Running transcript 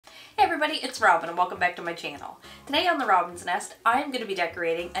Hey everybody, it's Robin and welcome back to my channel. Today on the Robin's Nest, I'm going to be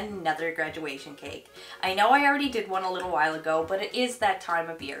decorating another graduation cake. I know I already did one a little while ago, but it is that time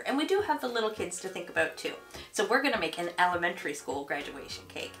of year and we do have the little kids to think about too. So we're going to make an elementary school graduation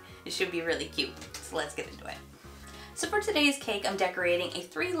cake. It should be really cute, so let's get into it. So for today's cake, I'm decorating a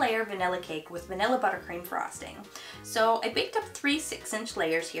 3-layer vanilla cake with vanilla buttercream frosting. So I baked up 3 6-inch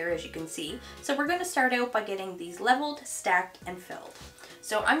layers here, as you can see. So we're going to start out by getting these leveled, stacked, and filled.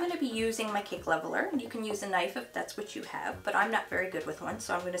 So I'm going to be using my cake leveler, and you can use a knife if that's what you have, but I'm not very good with one,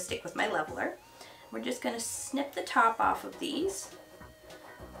 so I'm going to stick with my leveler. We're just going to snip the top off of these,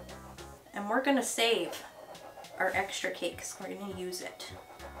 and we're going to save our extra cake because we're going to use it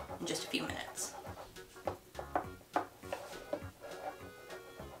in just a few minutes.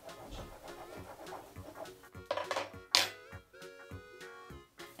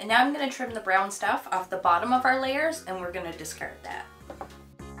 And now I'm going to trim the brown stuff off the bottom of our layers, and we're going to discard that.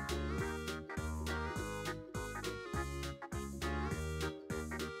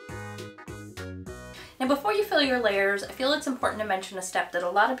 Now before you fill your layers, I feel it's important to mention a step that a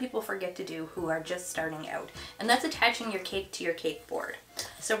lot of people forget to do who are just starting out, and that's attaching your cake to your cake board.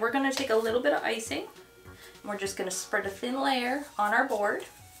 So we're going to take a little bit of icing, and we're just going to spread a thin layer on our board.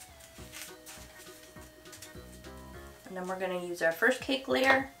 And then we're going to use our first cake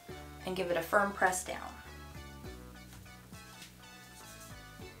layer and give it a firm press down.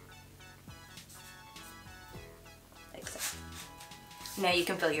 Like so. Now you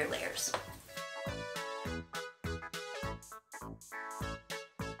can fill your layers.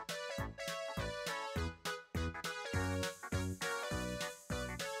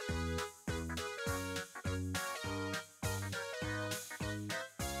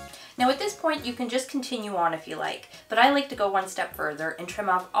 Now at this point you can just continue on if you like, but I like to go one step further and trim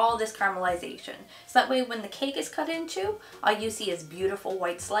off all this caramelization. So that way when the cake is cut into, all you see is beautiful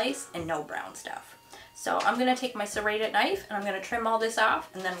white slice and no brown stuff. So I'm going to take my serrated knife and I'm going to trim all this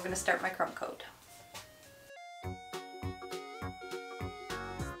off, and then I'm going to start my crumb coat.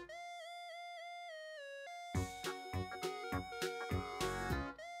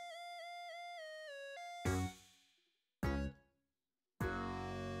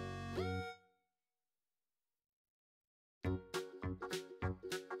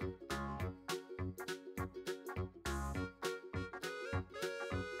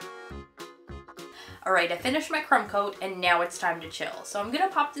 Alright, I finished my crumb coat and now it's time to chill. So I'm going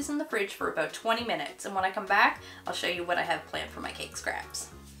to pop this in the fridge for about 20 minutes, and when I come back, I'll show you what I have planned for my cake scraps.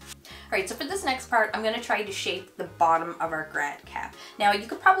 Alright, so for this next part, I'm going to try to shape the bottom of our grad cap. Now, you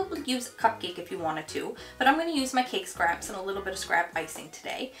could probably use a cupcake if you wanted to, but I'm going to use my cake scraps and a little bit of scrap icing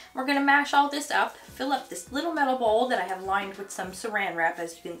today. We're going to mash all this up, fill up this little metal bowl that I have lined with some saran wrap,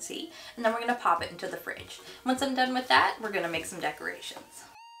 as you can see, and then we're going to pop it into the fridge. Once I'm done with that, we're going to make some decorations.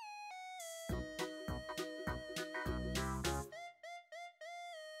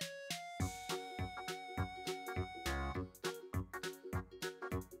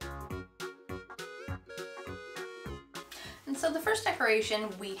 And so the first decoration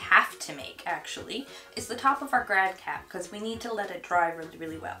we have to make, actually, is the top of our grad cap, because we need to let it dry really,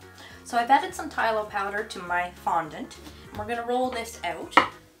 really well. So I've added some Tylo powder to my fondant, and we're going to roll this out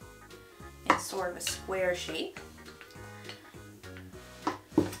in sort of a square shape.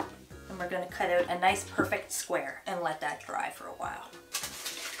 And we're going to cut out a nice perfect square and let that dry for a while.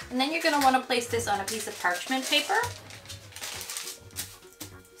 And then you're going to want to place this on a piece of parchment paper,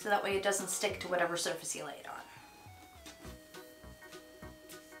 so that way it doesn't stick to whatever surface you lay it on.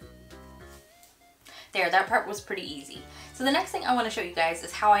 There, that part was pretty easy. So the next thing I want to show you guys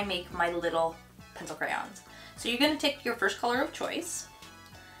is how I make my little pencil crayons. So you're going to take your first color of choice,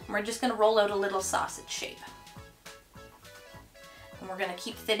 and we're just going to roll out a little sausage shape. And we're going to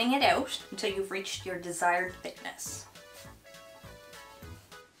keep thinning it out until you've reached your desired thickness.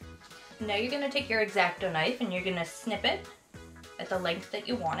 Now you're going to take your X-Acto knife and you're going to snip it at the length that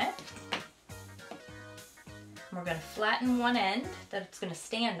you want it. And we're going to flatten one end that it's going to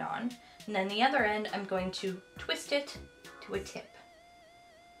stand on. And then the other end, I'm going to twist it to a tip.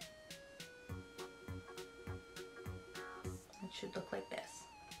 It should look like this.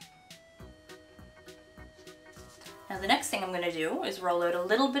 Now the next thing I'm going to do is roll out a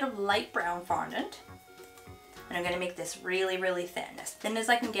little bit of light brown fondant. And I'm going to make this really, really thin as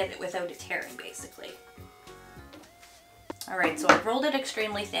I can get it without it tearing, basically. Alright, so I've rolled it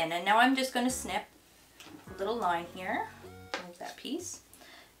extremely thin, and now I'm just going to snip a little line here, like that piece.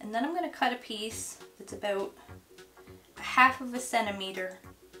 And then I'm going to cut a piece that's about 1/2 centimeter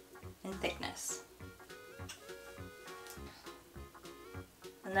in thickness.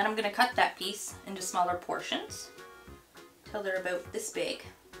 And then I'm going to cut that piece into smaller portions till they're about this big.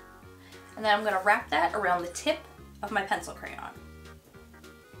 And then I'm going to wrap that around the tip of my pencil crayon,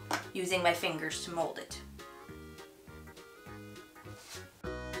 using my fingers to mold it.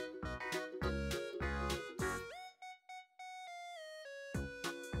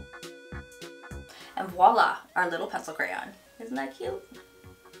 And voila, our little pencil crayon. Isn't that cute?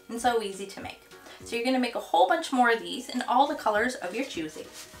 And so easy to make. So you're going to make a whole bunch more of these in all the colors of your choosing.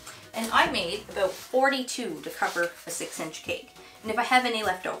 And I made about 42 to cover a 6-inch cake. And if I have any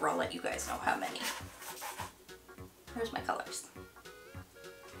left over, I'll let you guys know how many. There's my colors.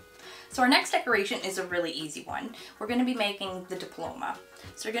 So our next decoration is a really easy one. We're going to be making the diploma.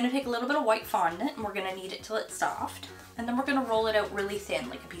 So we're going to take a little bit of white fondant and we're going to knead it till it's soft. And then we're going to roll it out really thin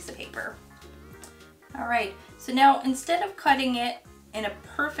like a piece of paper. Alright, so now instead of cutting it in a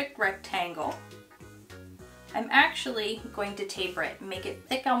perfect rectangle, I'm actually going to taper it, make it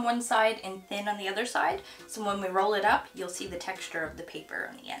thick on one side and thin on the other side, so when we roll it up, you'll see the texture of the paper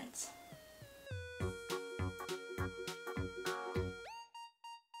on the ends.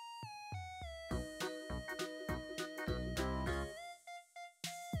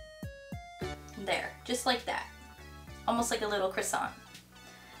 There, just like that. Almost like a little croissant.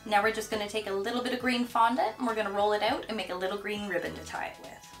 Now we're just going to take a little bit of green fondant and we're going to roll it out and make a little green ribbon to tie it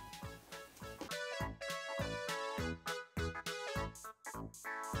with.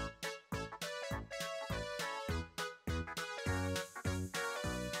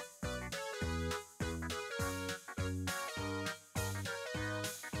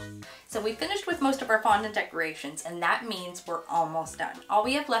 So we finished with most of our fondant decorations, and that means we're almost done. All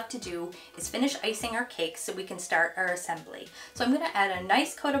we have left to do is finish icing our cake so we can start our assembly. So I'm going to add a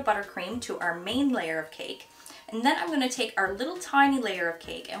nice coat of buttercream to our main layer of cake, and then I'm going to take our little tiny layer of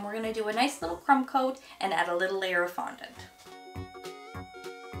cake and we're going to do a nice little crumb coat and add a little layer of fondant.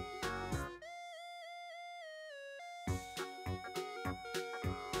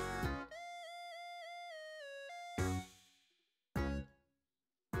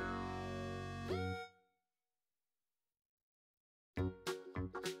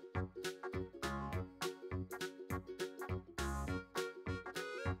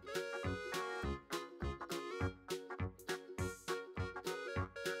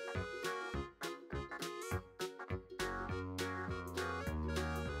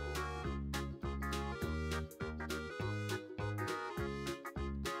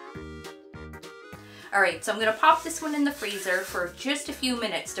 Alright, so I'm going to pop this one in the freezer for just a few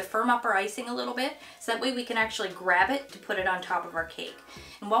minutes to firm up our icing a little bit, so that way we can actually grab it to put it on top of our cake.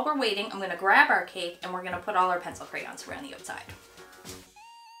 And while we're waiting, I'm going to grab our cake and we're going to put all our pencil crayons around the outside.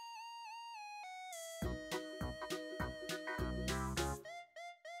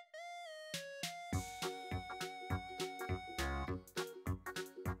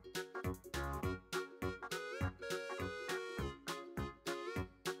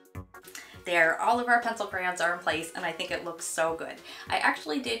 There, all of our pencil crayons are in place and I think it looks so good. I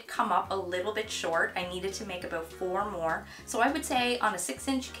actually did come up a little bit short. I needed to make about 4 more. So I would say on a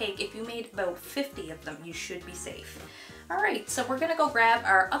 6-inch cake, if you made about 50 of them, you should be safe. Alright, so we're going to go grab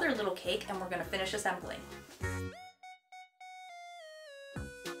our other little cake and we're going to finish assembling.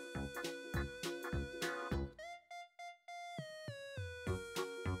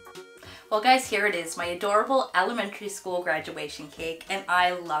 Well guys, here it is, my adorable elementary school graduation cake, and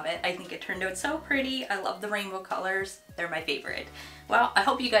I love it. I think it turned out so pretty. I love the rainbow colors. They're my favorite. Well, I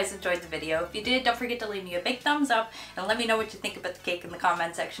hope you guys enjoyed the video. If you did, don't forget to leave me a big thumbs up and let me know what you think about the cake in the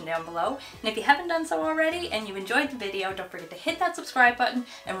comment section down below. And if you haven't done so already and you enjoyed the video, don't forget to hit that subscribe button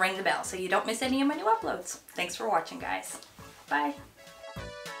and ring the bell so you don't miss any of my new uploads. Thanks for watching, guys. Bye.